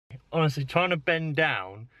honestly, trying to bend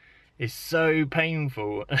down is so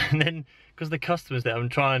painful. And then, because the customer's there, I'm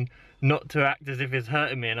trying not to act as if it's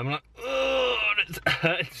hurting me, and I'm like, oh, it's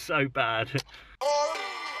hurting so bad.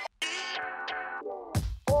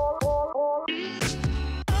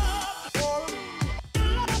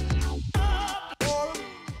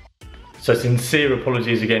 So sincere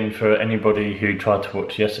apologies again for anybody who tried to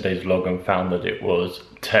watch yesterday's vlog and found that it was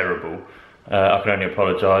terrible. I can only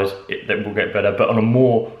apologise, it will get better. But on a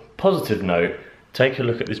more positive note, take a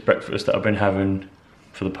look at this breakfast that I've been having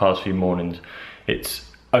for the past few mornings.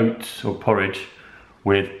 It's oats or porridge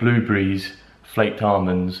with blueberries, flaked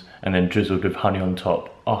almonds, and then drizzled with honey on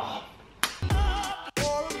top. Oh.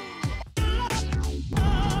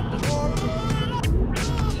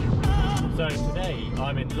 So today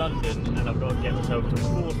I'm in London and I've got to get myself to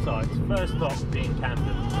 4 sites. First stop being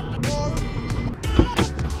Camden.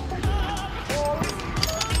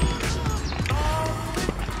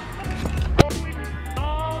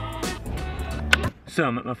 So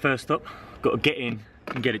I'm at my first stop, got to get in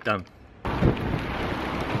and get it done.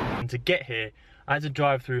 And to get here, I had to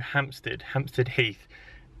drive through Hampstead Heath,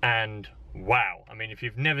 and wow, I mean, if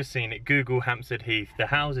you've never seen it, Google Hampstead Heath. The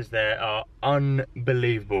houses there are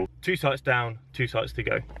unbelievable. 2 sites down, 2 sites to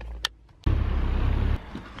go.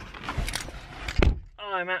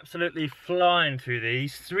 I'm absolutely flying through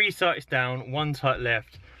these. 3 sites down, 1 site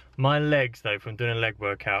left. My legs though, from doing a leg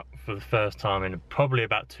workout for the first time in probably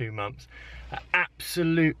about 2 months, are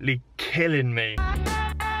absolutely killing me.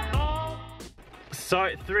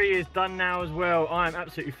 Site 3 is done now as well. I am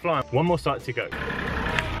absolutely flying. 1 more site to go.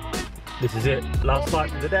 This is it, last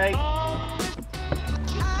site of the day.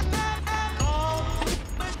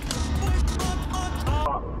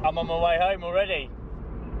 I'm on my way home already.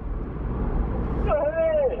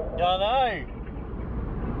 I know.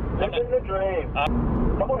 Living the dream. I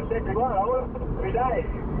watch every one. I watch it every day.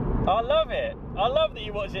 I love it. I love that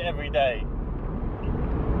you watch it every day.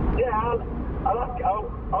 Yeah, I like it. I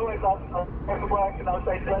always like to work and I'll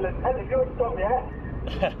say to Ellen, have you stopped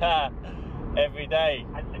yet? Every day.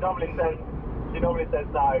 And she normally says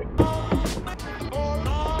no.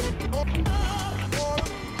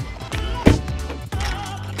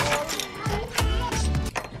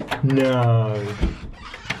 No.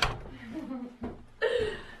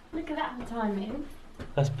 Look at that timing.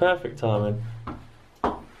 That's perfect timing.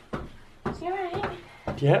 You alright?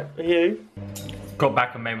 Yep, are you? Got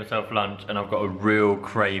back and made myself lunch, and I've got a real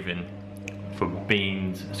craving for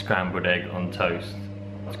beans, scrambled egg on toast.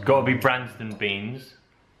 It's got to be Branston beans.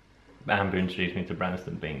 Amber introduced me to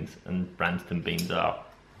Branston beans, and Branston beans are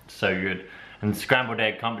so good. And scrambled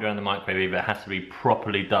egg can't be done in the microwave either. It has to be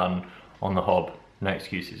properly done on the hob. No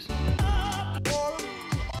excuses.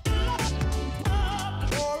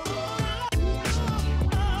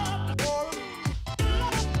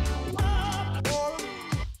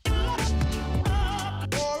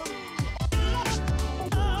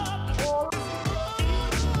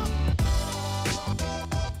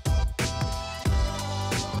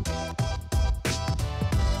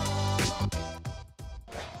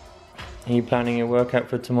 Are you planning your workout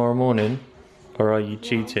for tomorrow morning? Or are you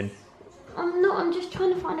cheating? I'm not, I'm just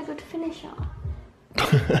trying to find a good finisher.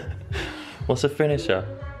 What's a finisher?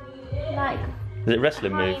 Like... Is it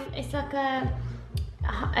wrestling move? It's like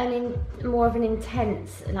more of an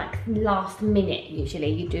intense, like last minute usually.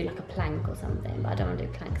 You do like a plank or something, but I don't want to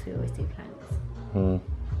do planks, we always do planks.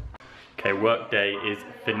 Okay, work day is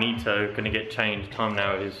finito. Gonna get changed. Time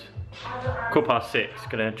now is 6:15.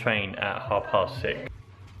 Gonna train at 6:30.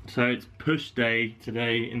 So it's push day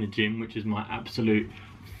today in the gym, which is my absolute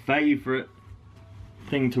favourite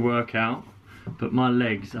thing to work out. But my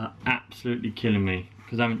legs are absolutely killing me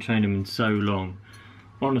because I haven't trained them in so long.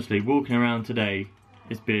 Honestly, walking around today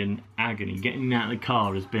has been agony. Getting out of the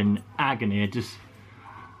car has been agony. It's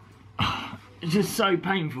just so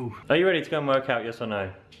painful. Are you ready to go and work out, yes or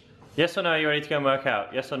no? Yes or no, are you ready to go and work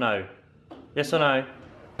out? Yes or no? Yes or no?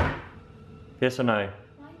 Yes or no?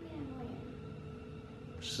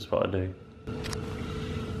 This is what I do.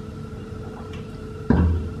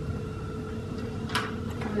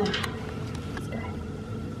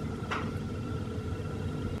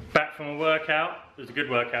 Back from a workout. It was a good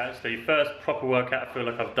workout. It's the first proper workout I feel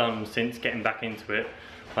like I've done since getting back into it.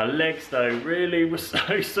 My legs though really were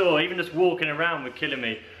so sore. Even just walking around were killing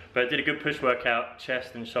me. But I did a good push workout,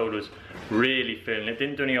 chest and shoulders, really feeling it.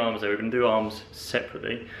 Didn't do any arms though, we're gonna do arms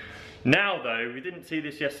separately. Now though, we didn't see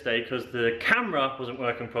this yesterday because the camera wasn't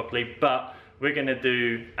working properly, but we're gonna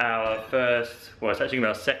do our first, well, it's actually gonna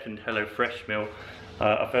be our second HelloFresh meal.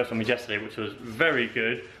 Our first one was yesterday, which was very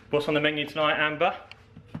good. What's on the menu tonight, Amber?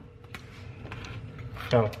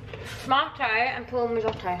 Oh. Tomato and prawn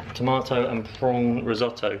risotto. Tomato and prawn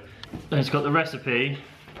risotto. And it's got the recipe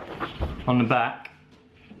on the back,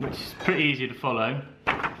 which is pretty easy to follow.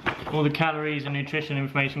 All the calories and nutrition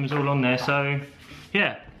information was all on there, so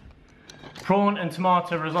yeah. Prawn and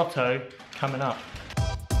tomato risotto coming up.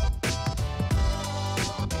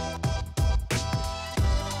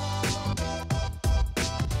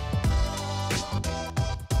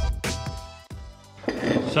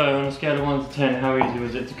 So on a scale of 1 to 10, how easy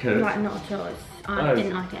was it to cook? Right, not at all. I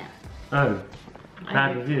didn't like it. Oh,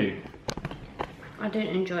 bad review. I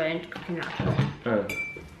didn't enjoy cooking that at all. Oh.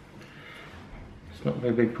 It's not a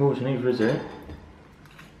very big portion either, is it?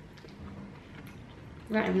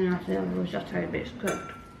 I don't even know if the other risotto bit's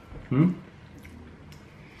cooked. Hmm?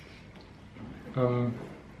 I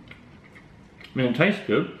mean, it tastes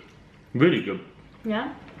good. Really good.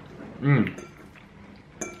 Yeah? Mmm.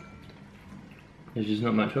 There's just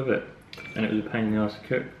not much of it. And it was a pain in the arse to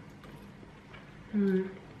cook. Mm.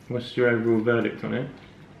 What's your overall verdict on it?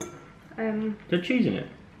 Is there cheese in it?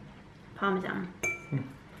 Parmesan.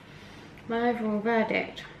 My overall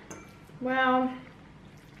verdict. Well,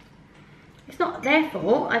 it's not their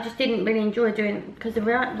fault. I just didn't really enjoy doing it because the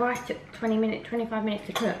rice took 25 minutes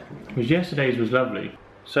to cook. Because yesterday's was lovely.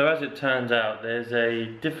 So as it turns out, there's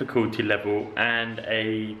a difficulty level and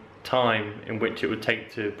a time in which it would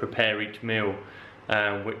take to prepare each meal,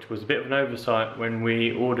 which was a bit of an oversight when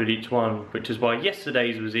we ordered each one, which is why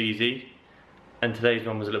yesterday's was easy and today's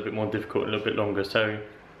one was a little bit more difficult, a little bit longer. So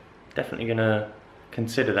definitely gonna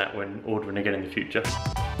consider that when ordering again in the future.